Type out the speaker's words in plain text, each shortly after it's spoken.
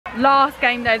Last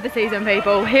game day of the season,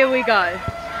 people. Here we go.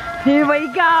 Here we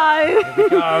go. Here we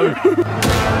go.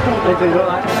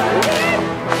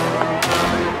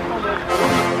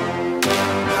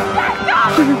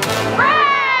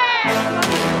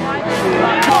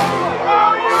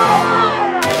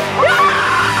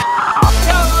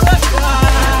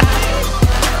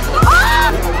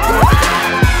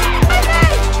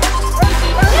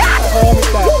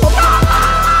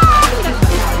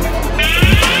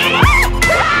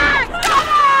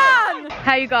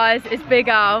 Hey you guys, it's Big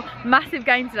Al. Massive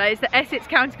game today. It's the Essex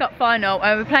County Cup Final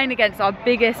and we're playing against our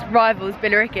biggest rivals,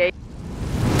 Billericay.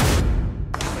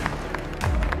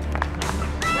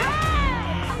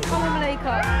 Come on,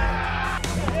 Malika.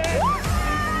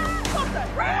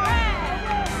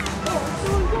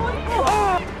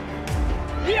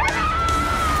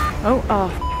 Oh, oh.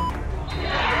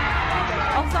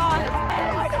 Offside.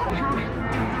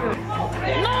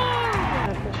 No!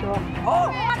 Oh!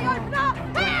 Open up!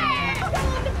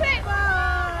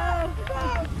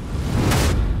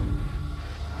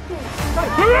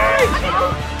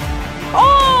 Oh!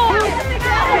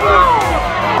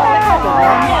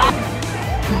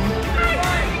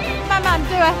 Man,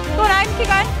 do it. Go on, keep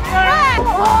going.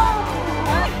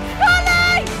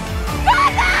 Connie!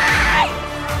 Connie!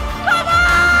 Come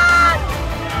on!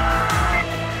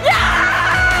 Yeah!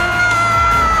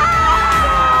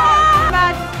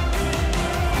 Man.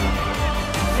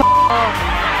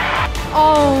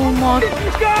 Oh my.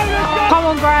 Let's go! Come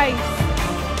on, Grace.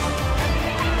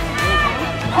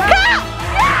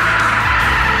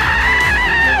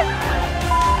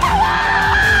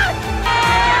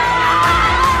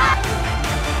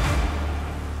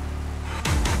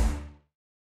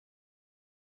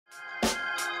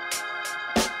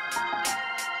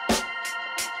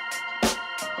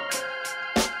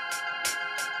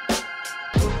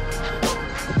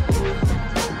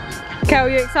 Kel,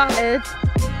 you excited?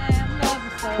 Yeah, I'm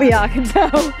nervous though. Well, yeah, I can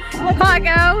tell. Hi,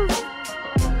 girls.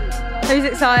 Who's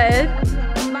excited?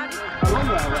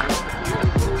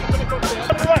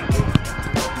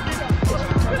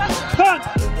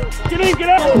 Get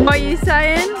out! What are you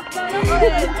saying? Yeah,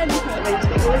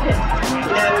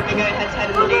 we've been going head-to-head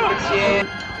in the league this year.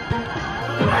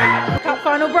 Cup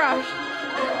final brush.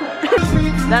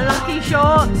 The lucky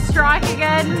shot, strike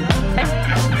again.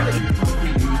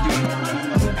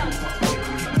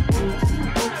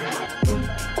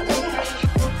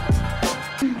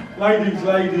 Ladies,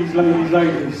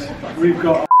 we've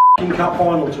got a cup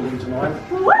final to win tonight.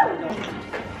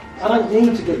 I don't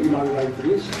need to get you motivated for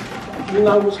this. You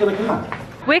know what's going to come.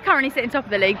 We're currently sitting top of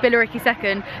the league, Billericay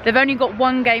second. They've only got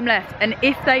one game left, and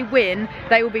if they win,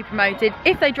 they will be promoted.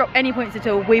 If they drop any points at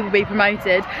all, we will be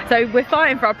promoted. So we're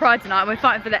fighting for our pride tonight, and we're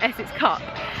fighting for the Essex Cup.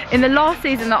 In the last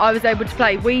season that I was able to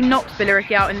play, we knocked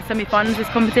Billericay out in the semi-finals of this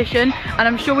competition, and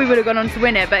I'm sure we would have gone on to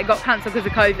win it, but it got cancelled because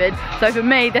of COVID. So for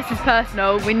me, this is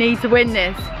personal. We need to win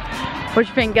this. What do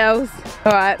you think, girls?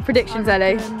 All right, predictions,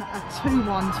 Ellie. A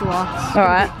 2-1 to us. All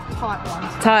right. Tight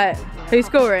one. Tight. Who's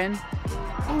scoring?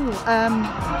 Oh,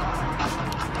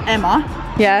 Emma.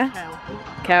 Yeah.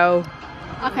 Kel.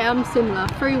 Okay, I'm similar.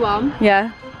 3-1.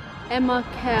 Yeah. Emma,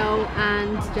 Kel,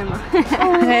 and Gemma.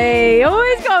 Hey,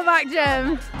 always got back,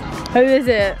 Gem. Who is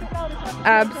it?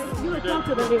 Abs. You look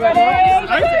darker than me right now.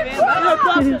 You look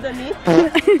darker than me.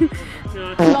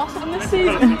 Last on this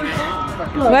season.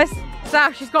 Where's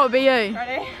Sash? It's got to be you.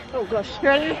 Ready? Oh gosh.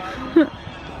 Ready? One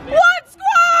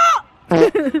squat!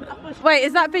 Wait,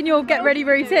 has that been your get ready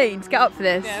routine to get up for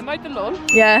this? Yeah, mowed the lawn.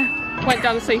 Yeah. Went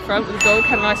down the seafront with the dog,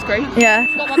 had an ice cream. Yeah.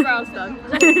 Got my brows done.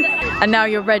 And now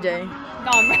you're ready.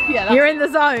 No, I'm ready. Yeah, You're in the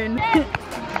zone.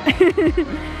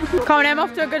 Come on, Em,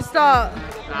 off to a good start.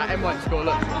 Nah, Em won't score,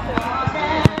 look.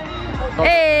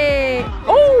 Hey!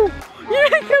 Oh! You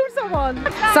killed someone!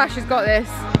 Sash has got this.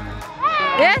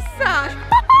 Yes, Sash!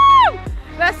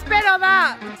 Let's spin on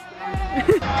that!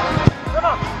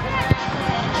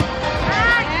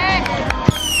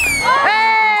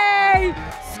 Hey!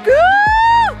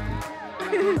 Scoop!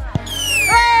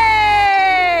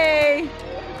 Hey!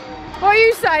 What are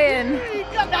you saying?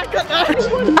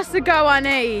 That's the go I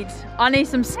need. I need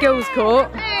some skills court.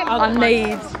 I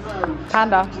need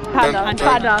panda. I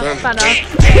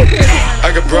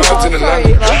got broads in the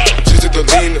line. Just to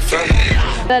lean the family.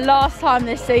 The last time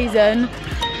this season,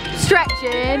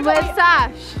 stretching with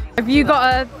Sash. Have you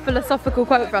got a philosophical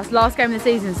quote for us? Last game of the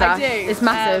season, Sash. I do. It's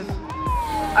massive.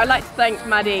 I'd like to thank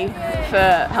Maddie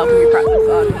for helping me practice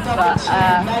on, but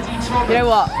you know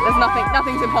what? There's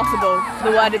nothing's impossible.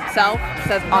 The word itself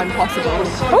says I'm possible.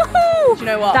 Woohoo! Do you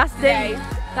know what? That's deep.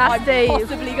 That's I'm deep.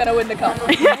 possibly gonna win the cup.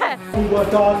 Yeah. We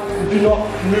work hard. Do not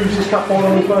lose this cup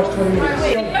final in the first 20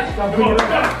 minutes. Come on,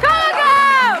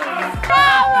 girls!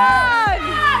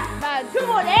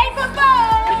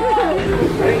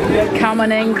 Come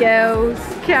on in, girls.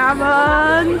 Come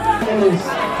on.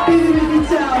 Billericay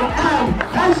Town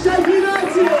and Essex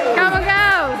United. Come on,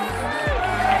 girls.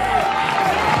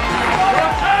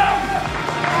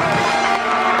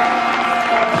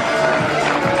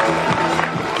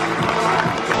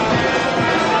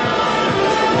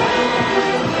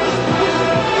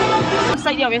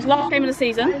 State the obvious, last game of the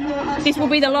season. This will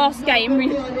be the last game,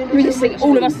 realistically,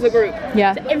 all of us as a group.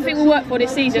 Yeah. So everything we'll work for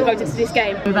this season goes into this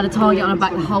game. We've had a target on our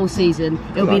back the whole season.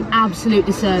 It'll be an absolute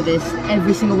disservice to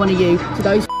every single one of you, to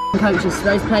those coaches, to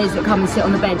those players that come and sit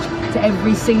on the bench, to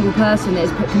every single person that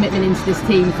has put commitment into this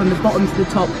team from the bottom to the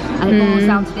top, and it boils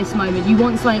down to this moment. You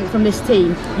want something from this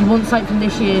team, you want something from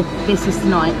this year, this is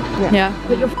tonight. Yeah.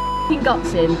 Put your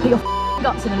guts in,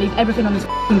 and leave everything on this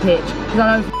pitch, because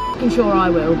I know sure I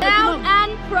will. Loud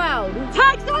and proud.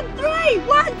 Tags on 3!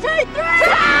 1, 2, 3!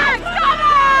 Tags! Come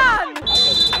on!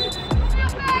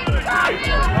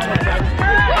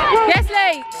 Yes,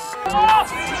 Lee.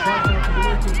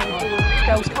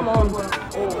 Girls, come on.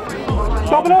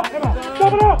 Stop it up, Emma!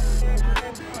 Stop it up!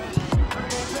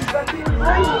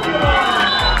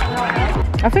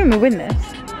 I think we'll win this.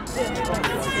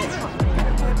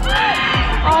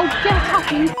 Oh, get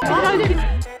up, you.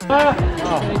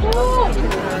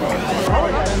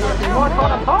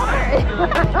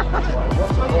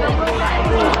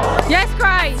 Yes,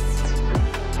 Grace.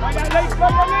 Go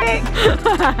on, Lee!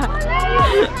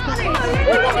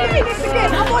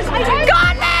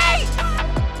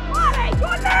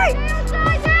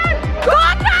 Go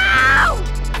on now!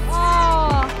 Oh,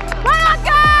 run on,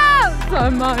 go! So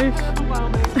much.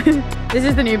 This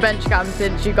is the new bench cam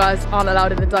since you guys aren't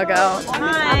allowed in the dugout.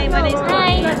 Hi, my name's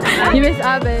Grace. You miss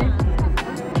Abby.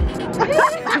 Go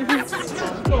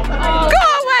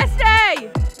on, Westy!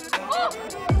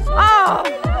 Oh!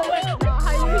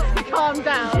 I need to calm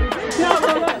down.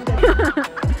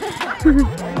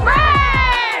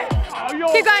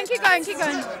 Keep going, keep going, keep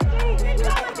going.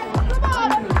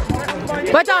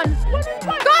 We're done.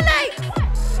 Go on, Lee!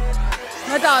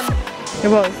 We're done. It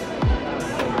was.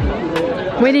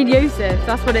 We need Yusuf,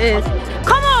 that's what it is.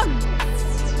 Come on!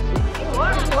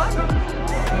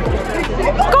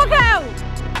 Go, girl!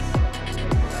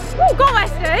 Ooh, go,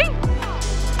 Westy!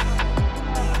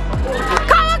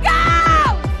 Come on,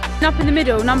 girl! Up in the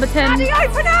middle, number 10. Maddie,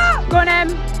 open up! Go on, Em.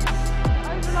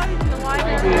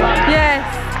 Yes.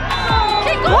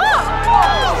 What?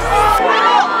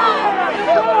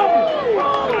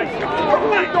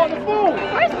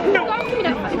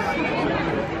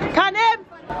 Can him!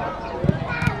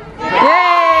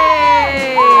 Yay!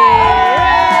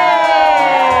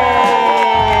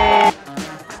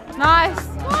 Nice.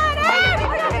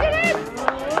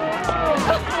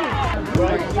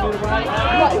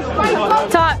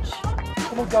 Touch.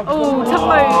 Oh,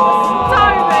 Toby.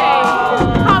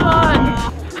 Come on.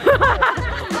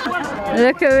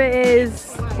 Look who it is.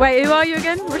 Wait, who are you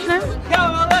again? What's your name?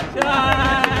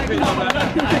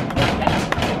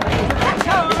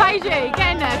 Paige,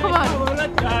 get in there, come on.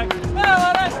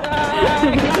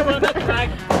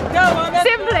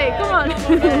 Simply, come on.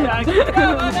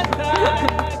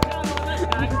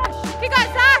 Keep going,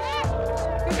 Sash.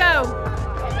 Good girl.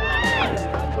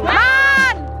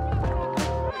 Man!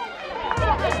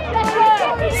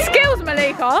 Skills,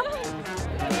 Malika.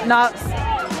 Nuts.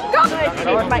 Go!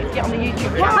 Mate, get on the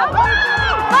YouTube.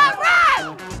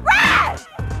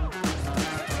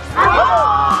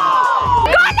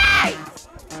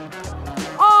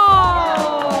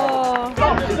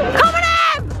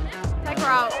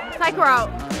 Take her out.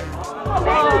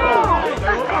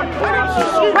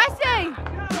 Westy!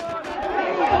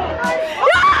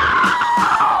 No!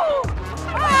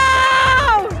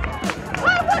 Oh!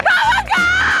 Come on, go!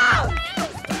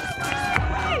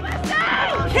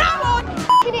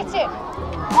 Hit it!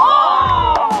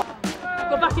 Oh!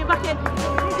 Go back in.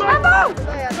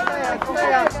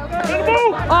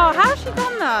 Oh, how's she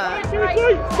done that?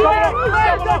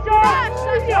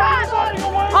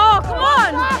 Oh, come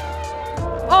on!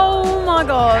 Oh my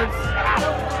god.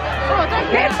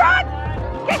 Get in front!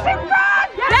 Get in front!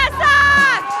 Yes, sir!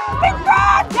 In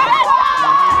front! Yes,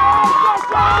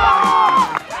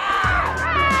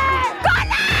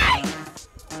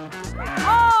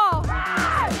 Oh!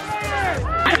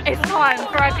 It's time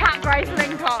for a Cat Grace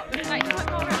link up.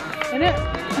 Isn't it?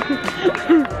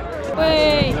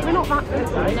 Wait, we're not that good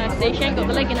though. No, see, she ain't got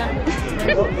the leg in her.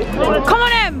 Come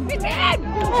on, Em! It's in!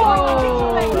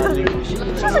 Oh! She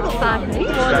hasn't got bad knees.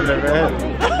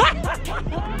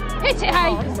 Hit it,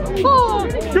 hey! Oh!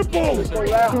 Good ball!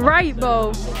 Great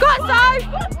ball. Go on, Si!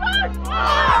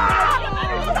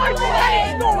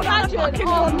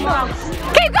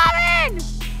 Keep going!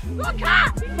 Go on,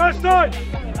 Cat! First time!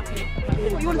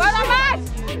 Well done, Matt!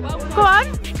 Go on.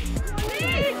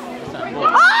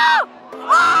 Oh!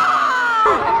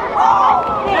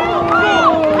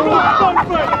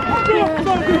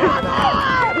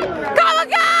 Come on,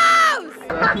 girls!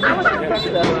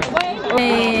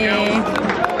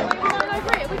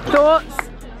 Thoughts?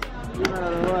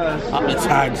 Up the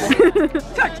tags.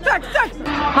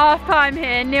 Half time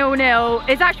here, 0-0.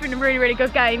 It's actually been a really, really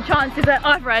good game. Chances at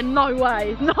either end, no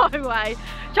way, no way.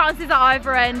 Chances at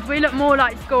either end. We look more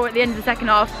like to score at the end of the second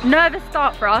half. Nervous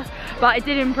start for us, but it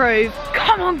did improve.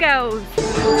 Come on, girls.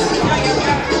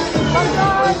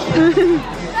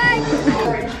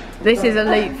 This is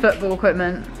elite football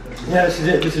equipment. Yeah, this is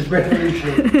it. This is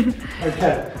revolutionary.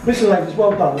 Okay. Listen, ladies,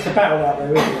 well done. It's a battle out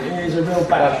there, isn't it? It is a real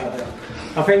battle out there.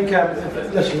 I think,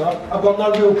 listen, I've got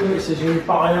no real criticism,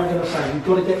 but I am going to say, you've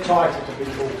got to get tighter to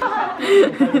people.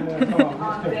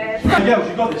 Hey, girls,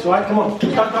 you got this, right? Come on.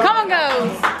 Come on,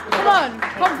 girls. Come on.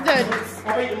 Confidence.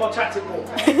 I'm eating my tactic ball.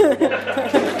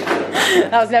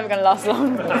 That was never going to last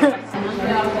long.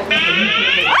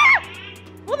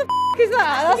 What the f is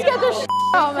that? That scared the shit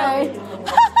out of me.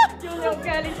 Your little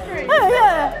girly scream. Oh,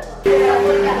 yeah.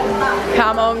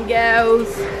 Come on, girls.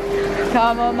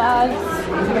 Come on, man.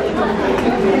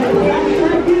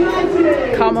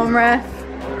 Come on, ref.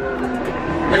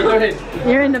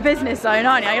 You're in the business zone,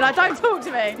 aren't you? You're like, don't talk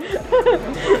to me.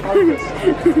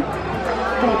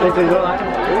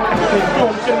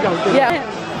 Yeah.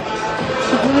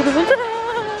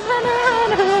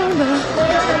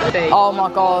 Oh my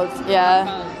god, yeah.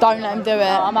 Don't let him do it.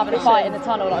 I'm having a fight in the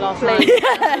tunnel like last week.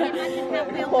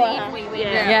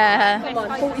 Yeah. Come on,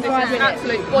 45 minutes.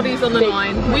 Absolute bodies on the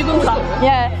line. We will score.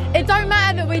 Yeah. It don't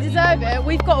matter that we deserve it.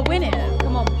 We've got to win it.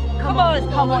 Come on. Come on.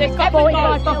 Come on. It's got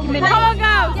 45 fucking minutes. Come on,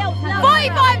 girls.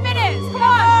 45 minutes. Come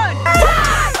on.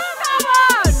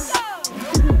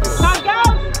 Come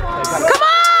on. Come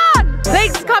on.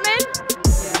 Legs coming.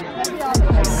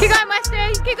 Keep going, Westy.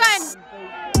 Keep going.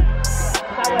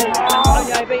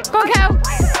 Go on, Kel.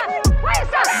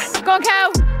 Go on, Kel.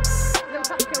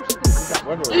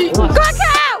 Go on,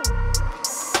 Kel.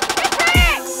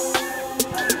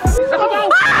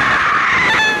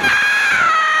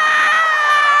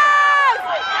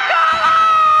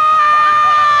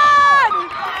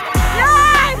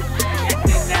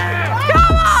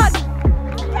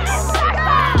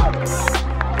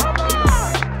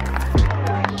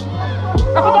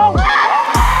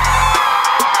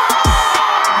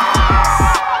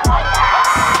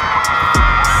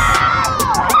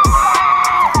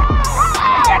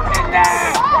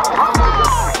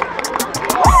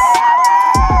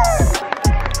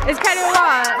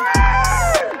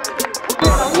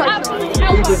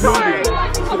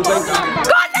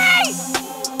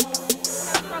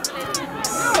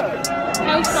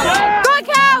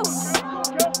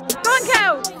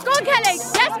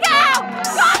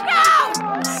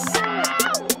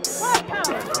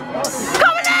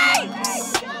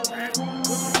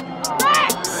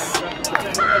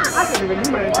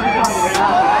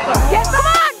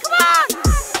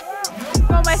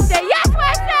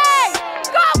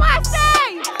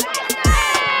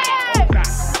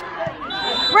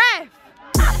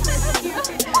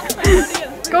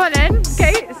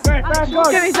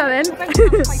 Give me something.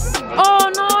 Oh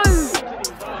no!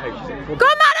 Go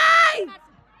on, Maddie!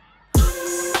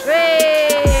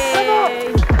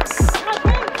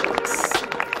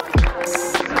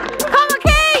 Come on,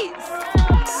 Keats!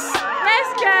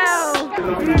 Let's go!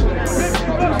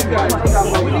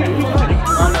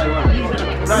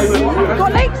 Go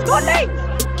on, Leaks! Go on, Leaks!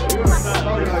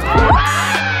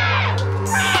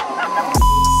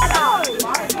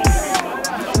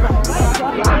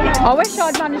 I wish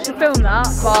I'd managed to film that,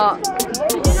 but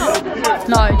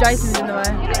no, Jason's in the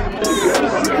way.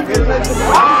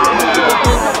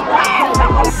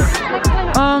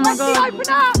 Oh my god. Open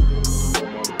up!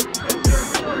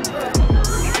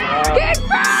 Get in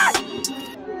front!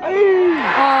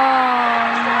 Oh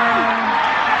no.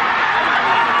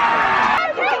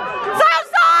 Stay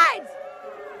outside!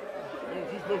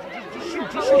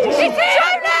 It's in!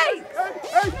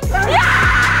 Yeah!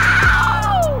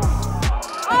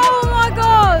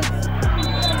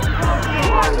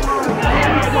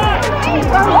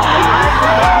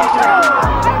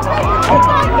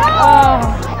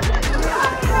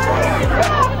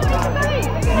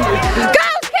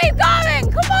 Girls, keep going!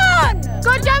 Come on!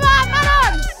 Good job, man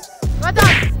on! Well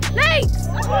done! Leaks!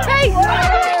 Keep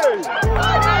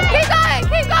going!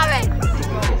 Keep going!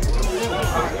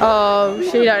 Oh,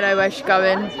 she don't know where she's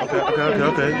going.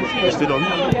 Okay. Still on.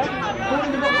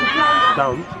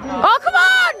 Down. Oh, come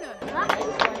on!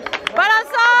 Well done,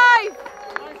 Safe!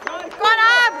 Come on,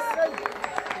 Abs!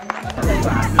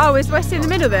 Oh, is Westy in the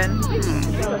middle then? Go on!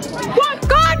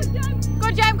 Go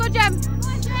on, Jem, go on, Jem.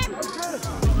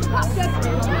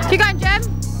 Keep going, Jem.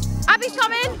 Abby's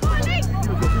coming.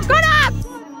 Go on, Ab!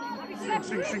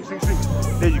 Sing.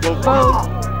 There you go. Come on!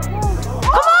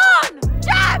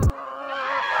 Jem!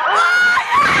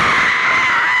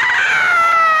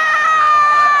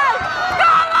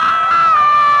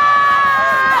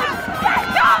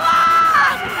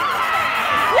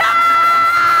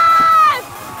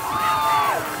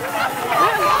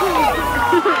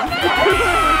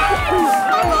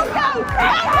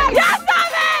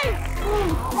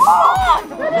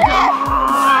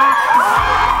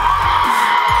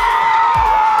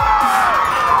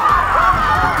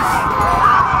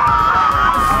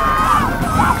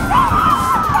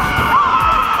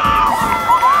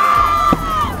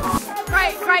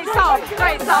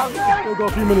 Great song. Still got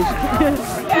a few minutes.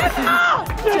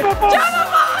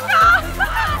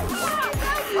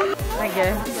 Thank you.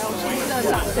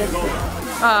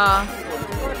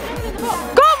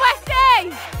 Go on, Westy!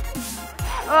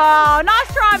 Oh, nice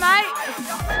try, mate.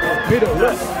 Middle,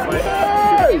 left.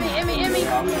 Immy.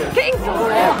 King.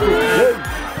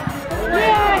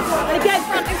 Yeah. Again,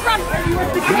 in front.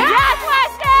 Yes,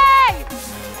 Westy!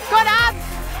 Good, Ab.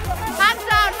 Hands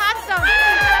down.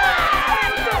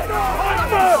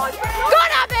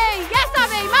 Good, Abby! Yes,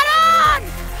 Abby! Man on!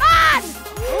 Man!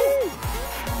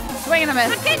 Swing and a miss.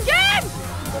 Back in, Jim!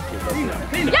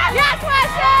 Yes,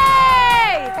 Wesley!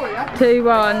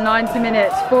 2-1, 90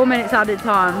 minutes, 4 minutes added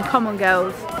time. Come on,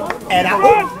 girls. And that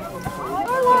one.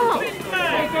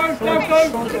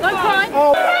 Don't cry.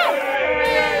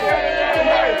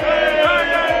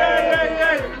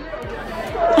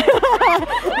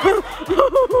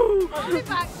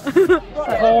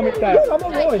 Calm it down.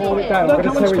 Calm it down. I'm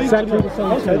going to tell exactly the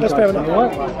same thing. That's fair enough,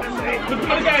 right?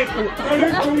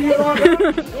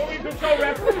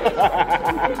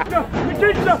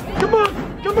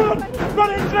 Come on! Run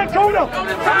into that corner!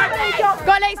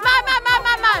 Go, Lex!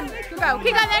 Man! Good go.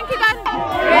 Keep going then, keep going.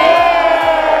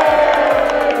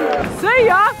 See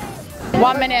ya!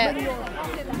 1 minute.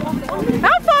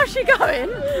 How far is she going?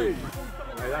 Hey,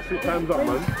 that's it, time's up,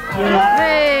 man.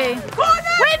 Hey.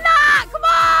 Win that! Come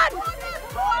on!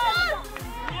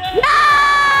 Yes!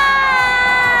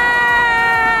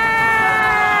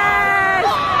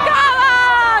 Come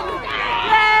on!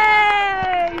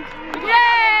 Yay!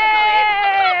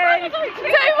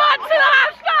 2-1 to the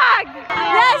hashtag!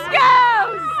 Yes,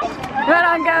 girls! Well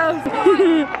done, girls!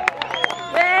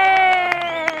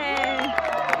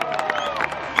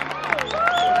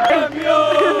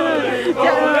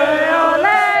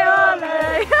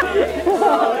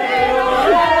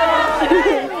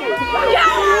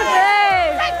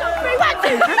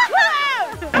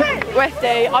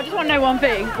 Westy, I just want to know one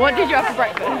thing. What did you have for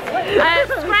breakfast?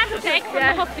 Scrambled eggs from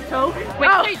the hospital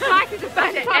with 2 slices of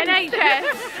bacon.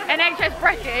 NHS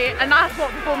brekkie, and that's what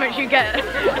performance you get.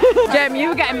 Jem, you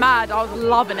were getting mad. I was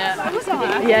loving it. Was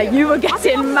I? Yeah, you were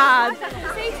getting mad.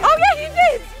 Oh yeah, you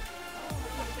did.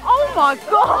 Oh my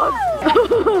god.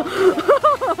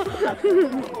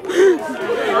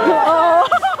 Oh.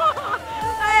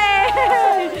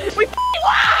 Hey. We won!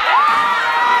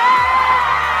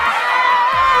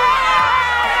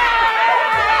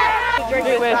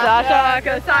 Drinking with Sasha,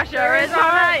 cause Sasha is my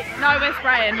mate. No, we're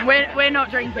spraying. We're not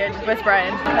drinking, we're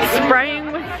spraying.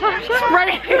 Spraying with Sasha?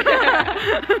 Spraying.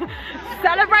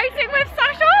 Celebrating with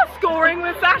Sasha? Scoring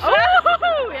with Sasha?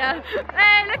 Oh, yeah.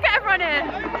 Hey, look at everyone here.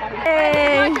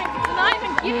 Hey.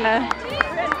 Yeah.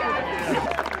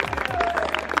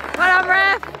 Well done,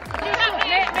 ref. Me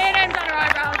and Em's on our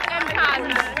eyebrows. Em's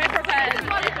hands. We're prepared.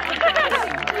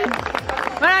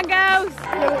 Well done, girls.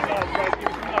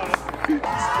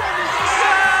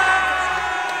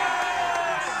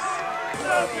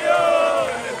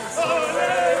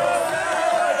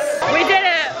 We did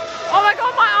it! Oh my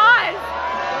god, my eyes!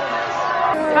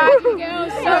 Thank you,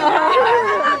 girls.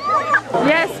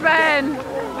 Yes, man.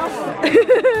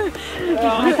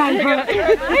 He's my favourite.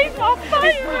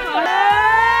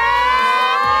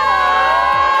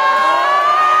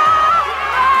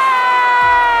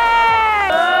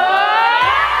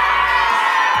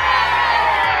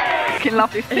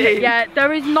 Love this team. Yeah,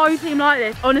 there is no team like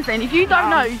this, honestly, and if you don't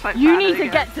know, you need to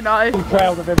get to know. I'm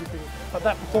proud of everything, but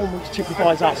that performance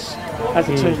typifies us as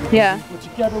a team. Yeah. We're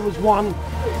together as one,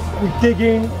 we dig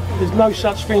in, there's no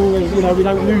such thing as, you know, we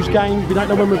don't lose games, we don't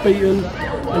know when we're beaten,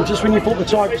 and just when you thought the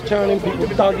tide was turning, people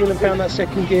dug in and found that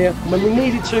second gear. When we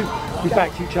needed to, we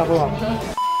backed each other up.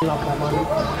 Love that moment.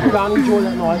 Go and enjoy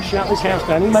that night, shut this house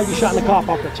down, he may be shutting the car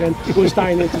park at 10, we're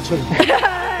staying here till 2.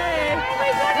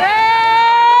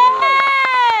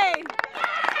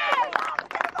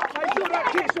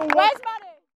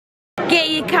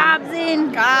 your cabs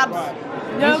in. Cabs.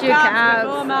 No It's your cabs.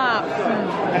 No map.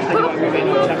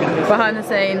 Behind the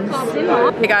scenes. Here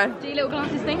you go. Do your little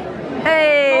glasses thing.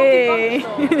 Hey!